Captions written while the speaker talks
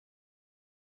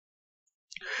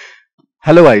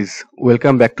Hello guys,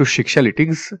 welcome back to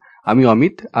শিক্ষালিটিক্স। আমি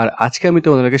অমিত, আর আজকে আমি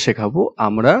তোমাদেরকে শেখাবো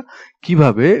আমরা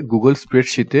কিভাবে গুগল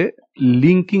স্প্রেডশিটে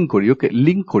লিঙ্কিং করি। ওকে,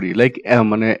 লিঙ্ক করি লাইক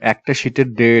মানে একটা শিটের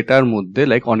ডেটার মধ্যে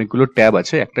লাইক অনেকগুলো ট্যাব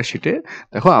আছে একটা শিটে।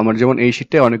 দেখো আমার যেমন এই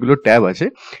শিটে অনেকগুলো ট্যাব আছে,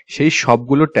 সেই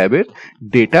সবগুলো ট্যাবের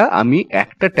ডেটা আমি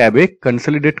একটা ট্যাবে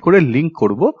কনসলিডেট করে লিঙ্ক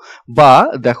করব। বা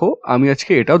দেখো আমি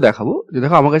আজকে এটাও দেখাবো যে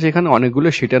দেখো আমার কাছে এখানে অনেকগুলো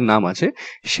শিটের নাম আছে,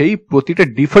 সেই প্রতিটা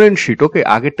ডিফারেন্ট শিট। ওকে,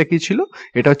 আগেরটা কি ছিল,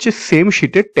 এটা হচ্ছে সেম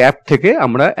শিটের ট্যাব থেকে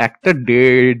আমরা একটা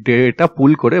ডেটা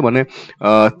পুল করে মানে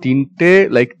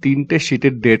তিনটে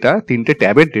শিটের ডেটা, তিনটে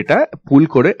ট্যাবের ডেটা পুল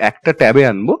করে একটা ট্যাবে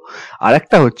আনবো। আর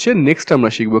একটা হচ্ছে নেক্সট আমরা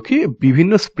শিখবো কি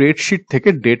বিভিন্ন স্প্রেডশিট থেকে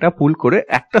ডেটা পুল করে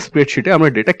একটা স্প্রেডশিটে আমরা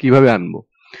ডেটা কিভাবে আনবো,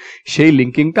 সেই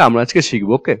লিঙ্কিংটা আমরা আজকে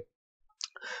শিখবো। ওকে,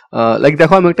 লাইক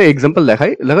দেখো আমি একটা এক্সাম্পল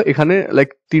দেখাই। দেখো এখানে লাইক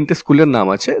তিনটে স্কুলের নাম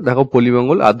আছে, দেখো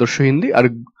পল্লীমঙ্গল, আদর্শ হিন্দি, আর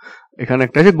এখানে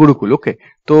একটা আছে গুরুকুল। ওকে,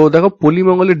 তো দেখো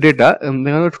পল্লীমঙ্গলের ডেটা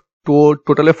এখানে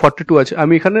টোটালে 42 আছে।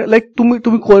 আমি এখানে লাইক তুমি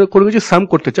তুমি কোনো কিছু সাম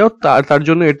করতে চাও, তার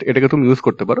জন্য এটাকে তুমি ইউজ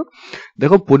করতে পারো।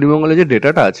 দেখো পল্লীমঙ্গলের যে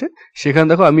ডেটাটা আছে সেখানে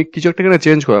দেখো আমি কিছু একটা এখানে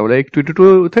চেঞ্জ করলাম, লাইক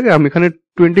 22 থেকে আমি এখানে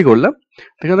 20 করলাম।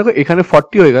 এখানে দেখো এখানে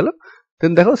 40 হয়ে গেল।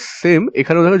 দেন দেখো সেম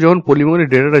এখানে দেখো যখন পল্লীমঙ্গলের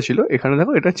ডেটাটা ছিল এখানে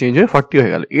দেখো এটা চেঞ্জ হয়ে 40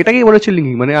 হয়ে গেল। এটাকেই বলা হচ্ছে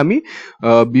লিঙ্কিং। মানে আমি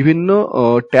বিভিন্ন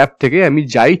ট্যাব থেকে আমি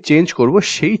যাই চেঞ্জ করব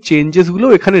সেই চেঞ্জেস গুলো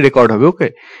এখানে রেকর্ড হবে। ওকে,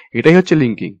 এটাই হচ্ছে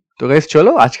লিঙ্কিং। তো গাইস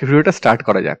চলো আজকে ভিডিওটা স্টার্ট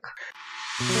করা যাক।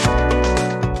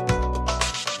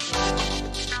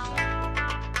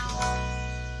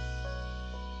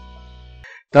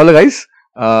 তাহলে গাইস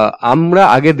আমরা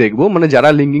আগে দেখবো, মানে যারা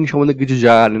লিঙ্কিং সম্বন্ধে কিছু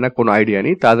জানে না, কোনো আইডিয়া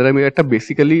নেই, তাদের আমি একটা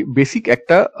বেসিক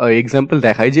একটা এক্সাম্পল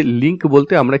দেখাই যে লিঙ্ক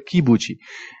বলতে আমরা কি বুঝি।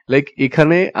 লাইক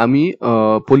এখানে আমি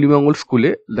পল্লীমঙ্গল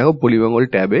স্কুলে, দেখো পল্লীমঙ্গল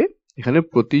ট্যাবে এখানে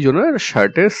প্রতিজনের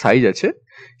শার্টের সাইজ আছে।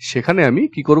 সেখানে আমি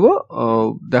কি করব,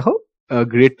 দেখো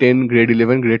গ্রেড 10, গ্রেড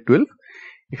 11, গ্রেড 12,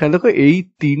 এখানে দেখো এই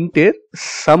তিনটের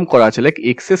সাম করা আছে, লাইক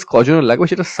এক্সেস কজনের লাগবে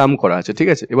সেটা সাম করা আছে। ঠিক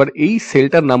আছে, এবার এই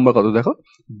সেলটার নাম্বার কত, দেখো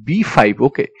B5।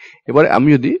 ওকে, এবার আমি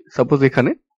যদি সাপোজ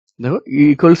এখানে দেখো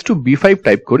ইকুয়ালস টু B5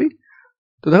 টাইপ করি,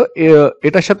 তো দেখো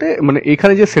এটার সাথে মানে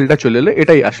এখানে যে সেলটা চলে এলো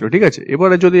এটাই আসলো। ঠিক আছে,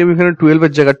 এবারে যদি আমি এখানে 12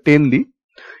 এর জায়গায় 10 দিই,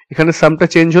 এখানে সামটা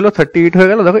চেঞ্জ হলো, 38 হয়ে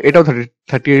গেল। দেখো এটাও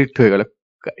 38 হয়ে গেল।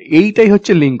 এইটাই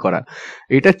হচ্ছে লিঙ্ক করা।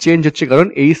 এটা চেঞ্জ হচ্ছে কারণ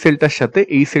এই সেলটার সাথে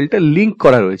এই সেলটা লিঙ্ক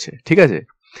করা রয়েছে। ঠিক আছে,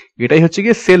 এটাই হচ্ছে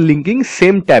গিয়ে সেল লিঙ্কিং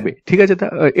সেম ট্যাবে। ঠিক আছে,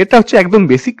 এটা হচ্ছে একদম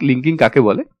বেসিক লিঙ্কিং কাকে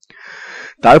বলে।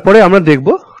 তারপরে আমরা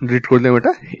দেখবো, ডিলিট করে দিলাম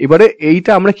এটা। এবারে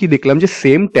এইটা আমরা কি দেখলাম যে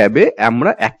সেম ট্যাবে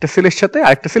আমরা একটা সেলের সাথে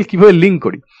আরেকটা সেল কিভাবে লিঙ্ক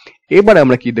করি। এবারে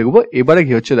আমরা কি দেখবো, এবারে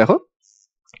কি হচ্ছে দেখো,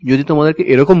 যদি তোমাদেরকে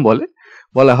এরকম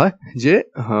বলা হয় যে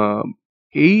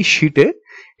এই শিটে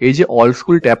এই যে অল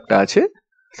স্কুল ট্যাবটা আছে,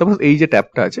 সাপোজ এই যে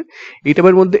ট্যাবটা আছে, এই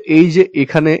ট্যাবের মধ্যে এই যে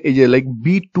এখানে এই যে লাইক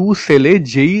B2 সেলে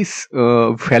যেই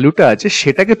ভ্যালুটা আছে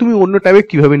সেটাকে তুমি অন্য ট্যাবে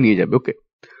কিভাবে নিয়ে যাবে। ওকে,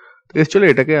 তো চলো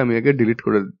এটাকে আমি আগে ডিলিট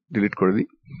করে দিই।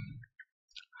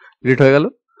 ডিলিট হয়ে গেল।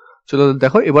 চলো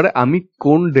দেখো এবারে আমি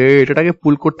কোন ডেটাটাকে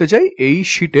পুল করতে চাই, এই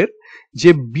শিটের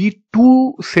যে B2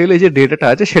 সেলে যে ডেটাটা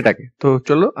আছে সেটাকে। তো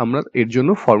চলো আমরা এর জন্য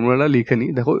ফর্মুলাটা লিখে নিই।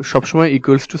 দেখো সবসময়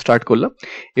ইকুয়ালস টু স্টার্ট করলাম।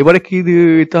 এবারে কি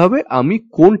দিতে হবে, আমি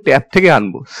কোন ট্যাব থেকে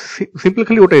আনবো, সিম্পল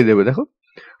খালি ওটাই দেবে। দেখো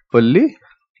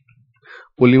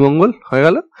পল্লীমঙ্গল হয়ে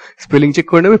গেল। স্পেলিং চেক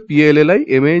করে নেবে,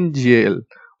 PLLIMNGL।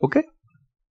 ওকে,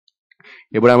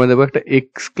 এবার আমরা দেবো একটা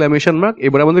এক্সক্লামেশন মার্ক।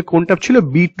 এবার আমাদের কোন ট্যাব ছিল,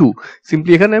 B2।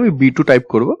 সিম্পলি এখানে আমি B2 টাইপ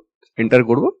করব, এন্টার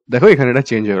করব। দেখো এখানে এটা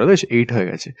চেঞ্জ হয়ে গেল, 8 হয়ে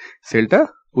গেছে, সেলটা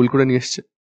পুল করে নিয়ে এসছে।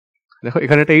 দেখো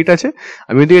এখানে একটা 8 আছে,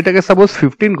 আমি যদি এটাকে সাপোজ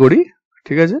 15 করি,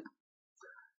 ঠিক আছে,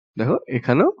 দেখো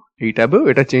এখানেও এই ট্যাবেও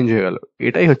এটা চেঞ্জ হয়ে গেল।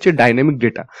 এটাই হচ্ছে ডাইনামিক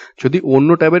ডেটা। যদি অন্য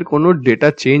ট্যাবের কোনো ডেটা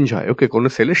চেঞ্জ হয়, ওকে, কোনো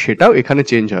সেলে, সেটাও এখানে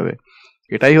চেঞ্জ হবে।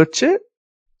 এটাই হচ্ছে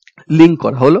লিঙ্ক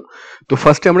করা হলো। তো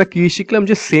ফার্স্টে আমরা কি শিখলাম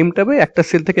যে সেম ট্যাবে একটা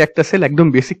সেল থেকে একটা সেল একদম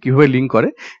বেসিক কিভাবে লিঙ্ক করে।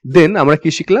 দেন আমরা কি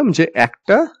শিখলাম যে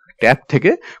একটা ট্যাব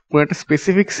থেকে কোনো একটা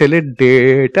স্পেসিফিক সেলের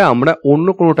ডেটা আমরা অন্য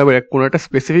কোনো ট্যাবের কোনো একটা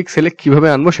স্পেসিফিক সেলে কিভাবে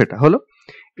আনবো সেটা হলো।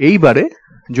 এইবারে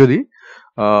যদি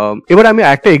এবার আমি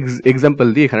একটা এক্সাম্পল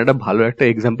দিই। এখানে একটা ভালো একটা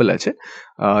এক্সাম্পল আছে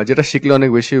যেটা শিখলে অনেক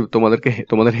বেশি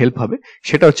তোমাদের হেল্প হবে।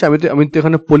 সেটা হচ্ছে আমি তো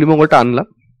এখানে পল্লীমঙ্গলটা আনলাম,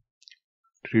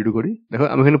 রিডু করি। দেখো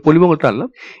আমি এখানে পল্লীমঙ্গলটা আনলাম।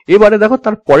 এবারে দেখো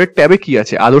তার পরের ট্যাবে কি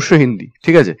আছে, আদর্শ হিন্দি।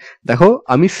 ঠিক আছে, দেখো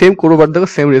আমি সেম করবো, বাট দেখো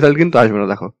সেম রেজাল্ট কিন্তু আসবে না।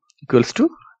 দেখো equals to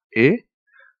A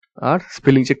R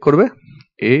spelling check করবে,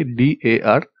 ADARSHA।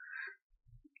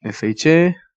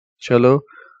 চলো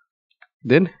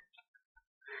দেন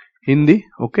হিন্দি।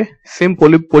 ওকে, সেম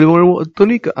পলিমরের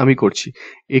মতনই আমি করছি।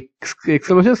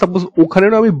 এক্সক্লামেশন সাপোজ ওখানে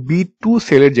আমি B2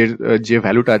 সেলের যে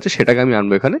ভ্যালুটা আছে সেটাকে আমি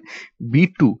আনবো এখানে।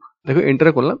 B2 দেখো এন্টার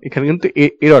করলাম, এখানে কিন্তু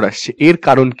এরর আসছে। এর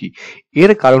কারণ কি?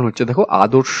 এর কারণ হচ্ছে দেখো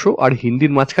আদর্শ আর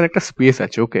হিন্দির মাঝখানে একটা স্পেস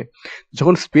আছে। ওকে,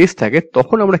 যখন স্পেস থাকে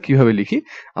তখন আমরা কিভাবে লিখি,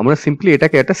 আমরা সিম্পলি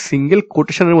এটাকে একটা সিঙ্গেল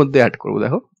কোটেশনের মধ্যে অ্যাড করবো।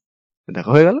 দেখো দেখা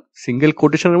হয়ে গেল, সিঙ্গেল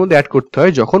কোটেশনের মধ্যে অ্যাড করতে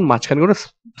হয় যখন মাঝখানে কোনো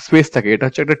স্পেস থাকে। এটা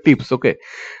হচ্ছে একটা টিপস। ওকে,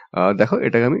 দেখো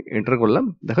এটাকে আমি এন্টার করলাম,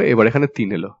 দেখো এবার এখানে 3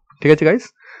 এলো। ঠিক আছে গাইস,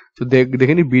 তো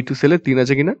দেখে নি B2 সেলে 3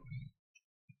 আছে কিনা।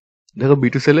 দেখো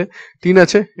B2 সেলে 3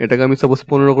 আছে, এটাকে আমি সাপোজ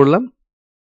 15 করলাম,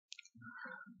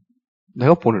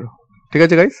 দেখো 15। ঠিক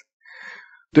আছে গাইস,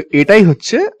 তো এটাই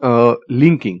হচ্ছে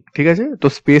লিঙ্কিং। ঠিক আছে, তো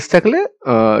স্পেস থাকলে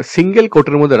সিঙ্গেল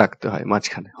কোটের মধ্যে রাখতে হয়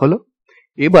মাঝখানে। হলো,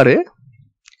 এবারে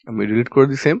আমি ডিলিট করে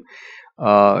দিই সেম।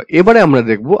 এবারে আমরা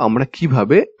দেখবো আমরা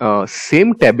কিভাবে সেম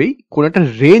ট্যাবেই কোন একটা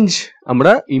রেঞ্জ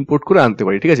আমরা ইম্পোর্ট করে আনতে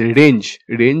পারি। ঠিক আছে,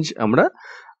 রেঞ্জ আমরা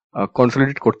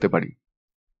কনসলিডেট করতে পারি।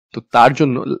 তো তার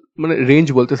জন্য মানে রেঞ্জ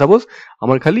বলতে সাপোজ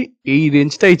আমার খালি এই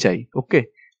রেঞ্জটাই চাই, ওকে,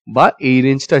 বা এই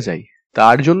রেঞ্জটা চাই।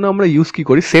 তার জন্য আমরা ইউজ কি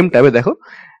করি, সেম ট্যাবে দেখো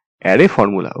অ্যারে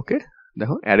ফর্মুলা। ওকে,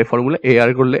 দেখো অ্যারে ফর্মুলা, AR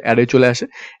করলে অ্যারে চলে আসে,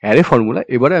 অ্যারে ফর্মুলা।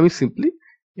 এবারে আমি সিম্পলি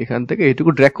এখান থেকে এইটুকু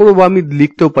ড্র্যাগ করবো, বা আমি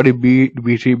লিখতেও পারি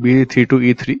B3 to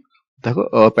E3। দেখো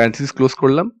প্যারেনথেসিস ক্লোজ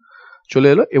করলাম, চলে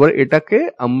এলো। এবার এটাকে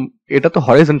এটা তো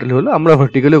হরাইজন্টালি হলো, আমরা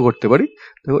ভার্টিক্যালিও করতে পারি।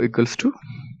 দেখো equals to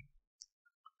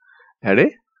array.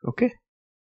 Okay,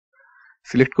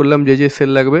 select করলাম যে সেল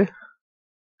লাগবে,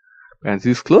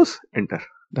 প্যারেনথেসিস ক্লোজ, এন্টার।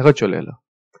 দেখো চলে এলো।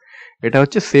 এটা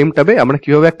হচ্ছে সেম ট্যাবে আমরা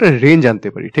কিভাবে একটা রেঞ্জ আনতে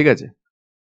পারি। ঠিক আছে,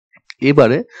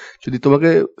 এবারে যদি তোমাকে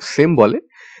সেম বলে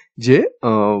যে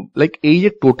লাইক এই যে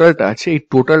টোটালটা আছে, এই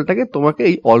টোটালটাকে তোমাকে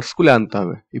এই অল স্কুলে আনতে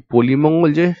হবে। এই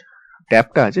পলিমঙ্গল যে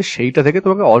ট্যাবটা আছে সেইটা থেকে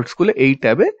তোমাকে অল স্কুলে এই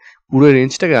ট্যাবে পুরো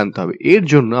রেঞ্জটাকে আনতে হবে। এর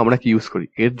জন্য আমরা কি ইউজ করি,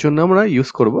 এর জন্য আমরা ইউজ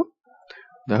করব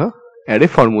দেখো অ্যারে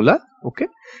ফর্মুলা। ওকে,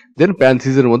 দেন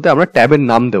প্যারেনথেসিসের মধ্যে আমরা ট্যাবের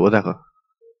নাম দেবো। দেখো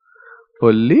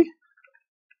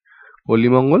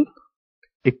পলিমঙ্গল,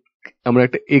 আমরা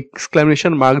একটা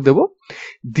এক্সক্লামেশন মার্ক দেব,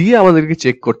 দিয়ে আমাদেরকে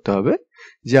চেক করতে হবে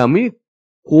যে আমি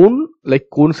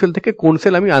কোন সেল থেকে কোন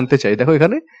সেল আমি আনতে চাই। দেখো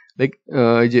এখানে লাইক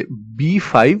এই যে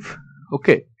B5,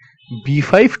 okay,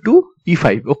 B5 to E5।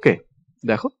 ওকে,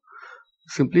 দেখো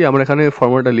সিম্পলি আমরা এখানে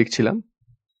ফর্মুলাটা লিখছিলাম।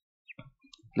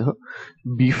 দেখো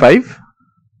B5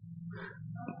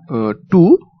 to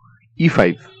E5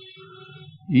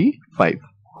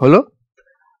 হলো।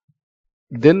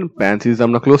 দেন প্যারেনথেসিস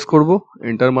আমরা ক্লোজ করব,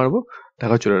 এন্টার মারবো।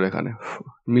 দেখো চলে এলো এখানে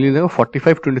মিলিয়ে। দেখো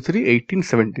 45 23 18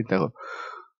 17। দেখো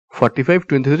 45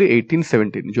 23 18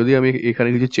 17। যদি আমি এখানে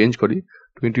কিছু চেঞ্জ করি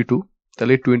 22,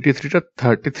 তাহলে 23টা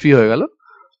 33 হয়ে গেল।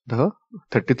 দেখো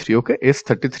 33। ওকে,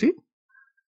 S33।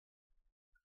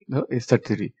 দেখো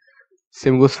S33।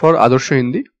 সেম গোস ফর আদর্শ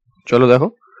হিন্দি। চলো দেখো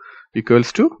ইকুয়ালস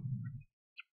টু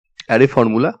অ্যারে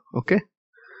ফর্মুলা। ওকে,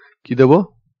 কি দেবো,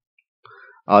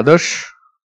 আদর্শ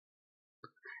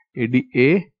ADARSH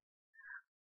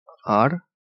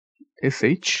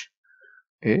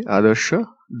আদর্শ,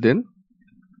 দেন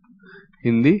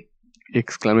Hindi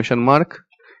exclamation mark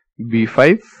B5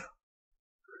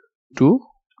 to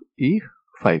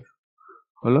E5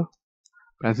 হলো।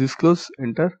 Parenthesis close,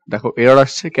 enter. দেখো এরর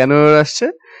আসছে, কেন এরর আসছে,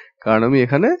 কারণ আমি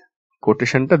এখানে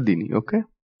কোটেশনটা দিইনি। ওকে,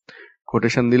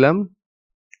 কোটেশন দিলাম,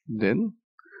 দেন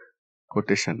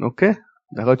কোটেশন। ওকে,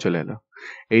 দেখো চলে এলো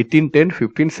 18 10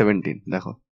 15 17।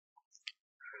 দেখো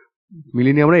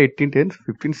মিলিনি আমরা 18 10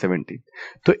 15 17।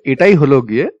 তো এটাই হলো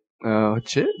গিয়ে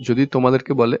হচ্ছে যদি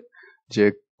তোমাদেরকে বলে যে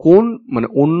কোন মানে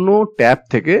অন্য ট্যাব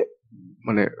থেকে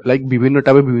মানে লাইক বিভিন্ন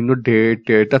ট্যাবে বিভিন্ন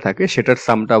ডেটা থাকে, সেটার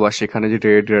সামটা বা সেখানে যে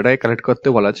ডেটায় কালেক্ট করতে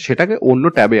বলা আছে সেটাকে অন্য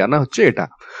ট্যাবে আনা হচ্ছে এটা।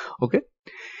 ওকে,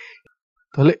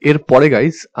 তাহলে এরপরে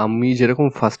গাইজ আমি যেরকম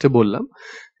ফার্স্টে বললাম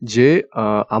যে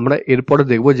আমরা এরপরে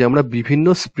দেখবো যে আমরা বিভিন্ন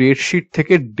স্প্রেডশিট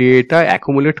থেকে ডেটা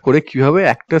অ্যাকুমুলেট করে কিভাবে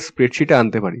একটা স্প্রেডশিটে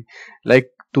আনতে পারি। লাইক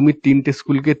তুমি 3টে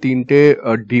স্কুলকে 3টে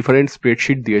ডিফারেন্ট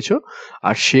স্প্রেডশিট দিয়েছো,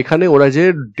 আর সেখানে ওরা যে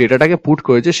ডেটাটাকে পুট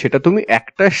করেছে সেটা তুমি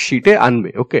একটা শিটে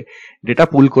আনবে। ওকে, ডেটা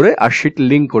পুল করে আর শিট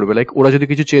লিঙ্ক করবে। লাইক ওরা যদি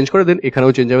কিছু চেঞ্জ করে দেন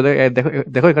এখানেও চেঞ্জ হবে।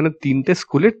 দেখো এখানে 3টে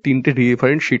স্কুলের 3টে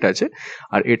ডিফারেন্ট শিট আছে,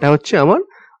 আর এটা হচ্ছে আমার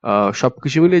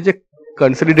সবকিছু মিলিয়ে যে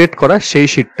কনসলিডেট করা সেই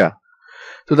শিটটা।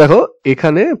 তো দেখো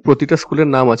এখানে প্রতিটা স্কুলের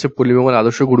নাম আছে। পল্লীমঙ্গল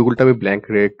আদর্শ গুরুকুলটা আমি ব্ল্যাঙ্ক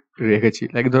রেখেছি।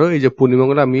 লাইক ধরো এই যে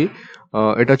পল্লীমঙ্গল, আমি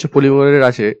এটা হচ্ছে পল্লীমঙ্গলের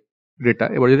আছে ডেটা।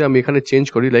 এবার যদি আমি এখানে চেঞ্জ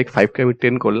করি লাইক 5কে আমি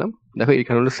 10 করলাম, দেখো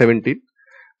এখানে হলো 17।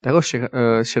 দেখো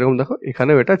সেরকম দেখো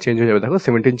এখানেও এটা চেঞ্জ হয়ে যাবে। দেখো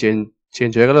 17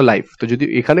 চেঞ্জ হয়ে গেল লাইভ। তো যদি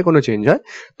এখানে কোনো চেঞ্জ হয়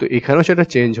তো এখানেও সেটা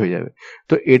চেঞ্জ হয়ে যাবে।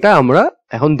 তো এটা আমরা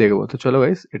এখন দেখবো। তো চলো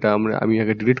গাইস এটা আমি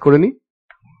আগে ডিলিট করে নিই,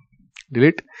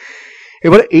 ডিলিট।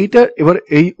 এবার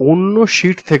এই অন্য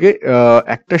শিট থেকে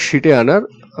একটা শিটে আনার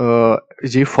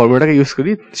যে ফর্মুলাটাকে ইউজ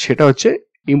করি সেটা হচ্ছে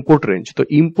ইম্পোর্ট রেঞ্জ। তো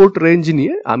ইম্পোর্ট রেঞ্জ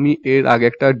নিয়ে আমি এর আগে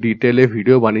একটা ডিটেলে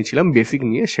ভিডিও বানিয়েছিলাম বেসিক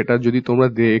নিয়ে, সেটা যদি তোমরা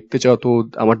দেখতে চাও তো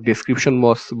আমার ডেসক্রিপশন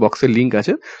বক্সে লিঙ্ক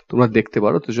আছে, তোমরা দেখতে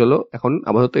পারো। তো চলো এখন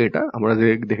আপাতত এটা আমরা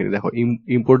দেখে নিই। দেখো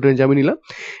ইম্পোর্ট রেঞ্জ আমি নিলাম।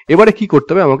 এবারে কি করতে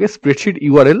হবে, আমাকে স্প্রেডশিট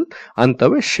ইউআরএল আনতে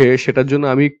হবে, সেটার জন্য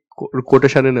আমি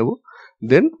কোটেশনে নেব।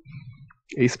 দেন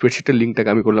এই স্প্রেডশিটের লিঙ্কটাকে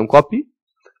আমি করলাম কপি।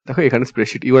 দেখো এখানে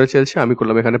স্প্রেডশিট ইউআরএল চলছে, আমি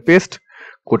করলাম এখানে পেস্ট,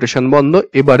 কোটেশন বন্ধ।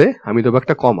 এবারে আমি দেবো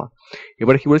একটা কমা।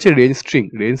 এবারে কি বলেছে, রেঞ্জ স্ট্রিং।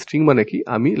 রেঞ্জ স্ট্রিং মানে কি,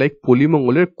 আমি লাইক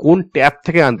পলিমঙ্গলের কোন ট্যাব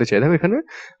থেকে আনতে চাই। দেখো এখানে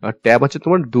ট্যাব আছে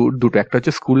তোমার দুটো, একটা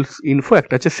হচ্ছে স্কুল ইনফো,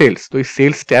 একটা হচ্ছে সেলস। তো এই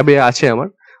সেলস ট্যাবে আছে আমার।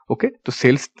 ওকে, তো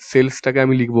সেলসটাকে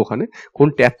আমি লিখবো ওখানে কোন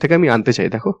ট্যাব থেকে আমি আনতে চাই।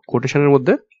 দেখো কোটেশনের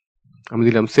মধ্যে আমি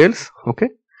দিলাম সেলস। ওকে,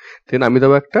 দেন আমি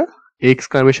দেবো একটা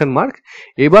এক্সক্লামেশন মার্ক।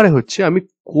 এবারে হচ্ছে আমি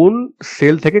কোন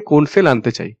সেল থেকে কোন সেল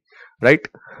আনতে চাই, রাইট?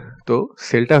 তো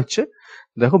সেলটা হচ্ছে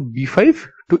দেখো B5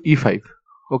 to E5।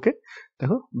 ওকে,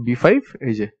 দেখো B5,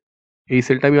 এই যে এই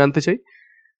সেলটা আমি আনতে চাই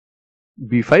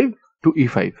B5 to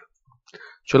E5।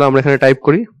 চলো আমরা এখানে টাইপ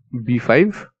করি B5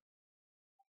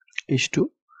 is to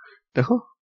দেখো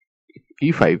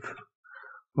E5।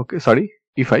 ওকে, সরি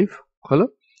E5 হলো,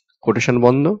 কোটেশন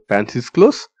বন্ধ, প্যারেনথেসিস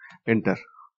ক্লোজ, এন্টার।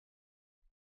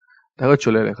 দেখো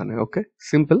চলে এলো এখানে। ওকে,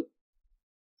 সিম্পল।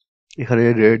 এখানে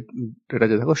এটা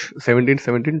আছে দেখো 17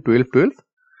 17 12 12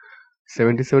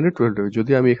 77 12।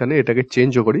 যদি আমি এখানে এটাকে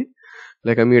চেঞ্জও করি,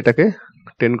 লাইক আমি এটাকে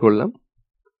 10 করলাম,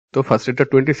 তো ফার্স্ট এটা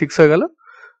 26 হয়ে গেল।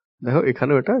 দেখো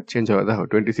এখানেও এটা চেঞ্জ হবে, দেখো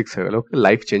 26 হয়ে গেল। ওকে,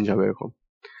 লাইফ চেঞ্জ হবে এরকম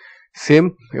সেম।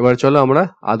 এবার চলো আমরা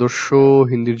আদর্শ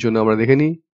হিন্দির জন্য আমরা দেখে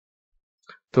নিই।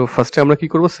 তো ফার্স্টে আমরা কি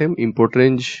করব, সেম ইম্পোর্ট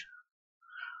রেঞ্জ।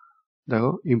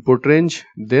 দেখো ইম্পোর্ট রেঞ্জ,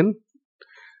 দেন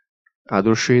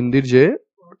আদর্শ হিন্দির যে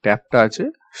ট্যাবটা আছে,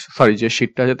 সরি যে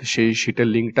শিটটা আছে, সেই শিটের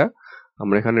লিঙ্কটা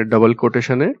আমরা এখানে ডাবল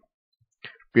কোটেশনে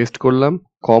পেস্ট করলাম,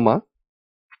 কমা।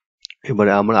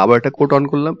 এবারে আমরা আবার একটা কোড অন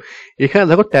করলাম। এখানে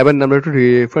দেখো ট্যাবের নামটা একটু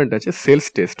ডিফারেন্ট আছে, সেলস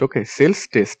টেস্ট। ওকে, সেলস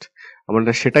টেস্ট আমরা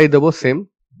সেটাই দেবো সেম।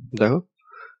 দেখো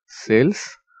সেলস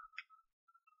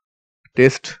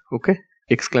টেস্ট। ওকে,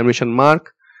 এক্সক্লামেশন মার্ক,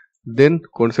 দেন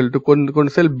কোন সেল টু কোন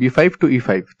সেল, B5 to E5।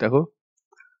 দেখো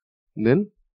দেন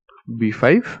B5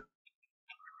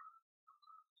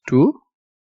 to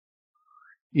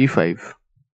E5।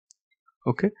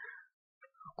 Okay,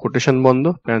 quotation বন্ধ,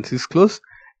 প্যারেনথেসিস ক্লোজ,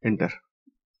 এন্টার।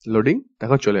 লোডিং,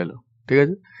 দেখো চলে এলো। ঠিক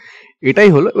আছে, এটাই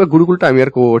হলো। এবার গুরুকুলটা আমি আর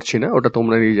করছি না, ওটা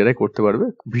তোমরা নিজেরাই করতে পারবে,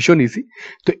 ভীষণ ইজি।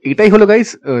 তো এটাই হলো গাইস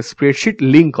স্প্রেডশিট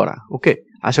লিঙ্ক করা। ওকে,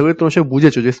 আশা করি তোমরা সব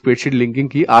বুঝেছো যে স্প্রেডশিট লিঙ্কিং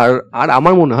কি। আর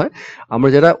আমার মনে হয় আমরা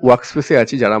যারা ওয়ার্কস্পেসে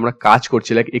আছি, যারা আমরা কাজ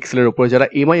করছি লাইক এক্সেলের উপরে, যারা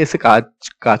MIS এ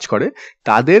কাজ করে,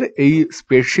 তাদের এই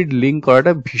স্প্রেডশিট লিঙ্ক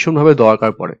করাটা ভীষণভাবে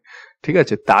দরকার পড়ে। ঠিক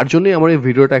আছে, তার জন্যই আমার এই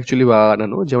ভিডিওটা অ্যাকচুয়ালি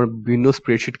বানানো, যে আমরা বিভিন্ন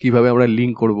স্প্রেডশিট কিভাবে আমরা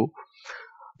লিঙ্ক করব।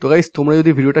 তো গাইস তোমরা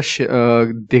যদি ভিডিওটা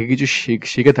দেখে কিছু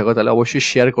শিখে থাকো, তাহলে অবশ্যই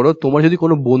শেয়ার করো। তোমার যদি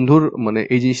কোনো বন্ধুর মানে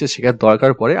এই জিনিসটা শেখার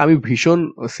দরকার পড়ে, আমি ভীষণ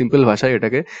সিম্পল ভাষায়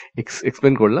এটাকে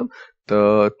এক্সপ্লেন করলাম। তো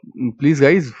প্লিজ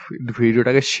গাইস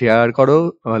ভিডিওটাকে শেয়ার করো,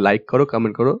 লাইক করো,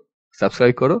 কমেন্ট করো,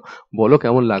 সাবস্ক্রাইব করো, বলো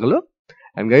কেমন লাগলো।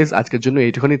 এন্ড গাইস আজকের জন্য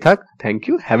এইটুখানি থাক। Thank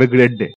you, have a great day.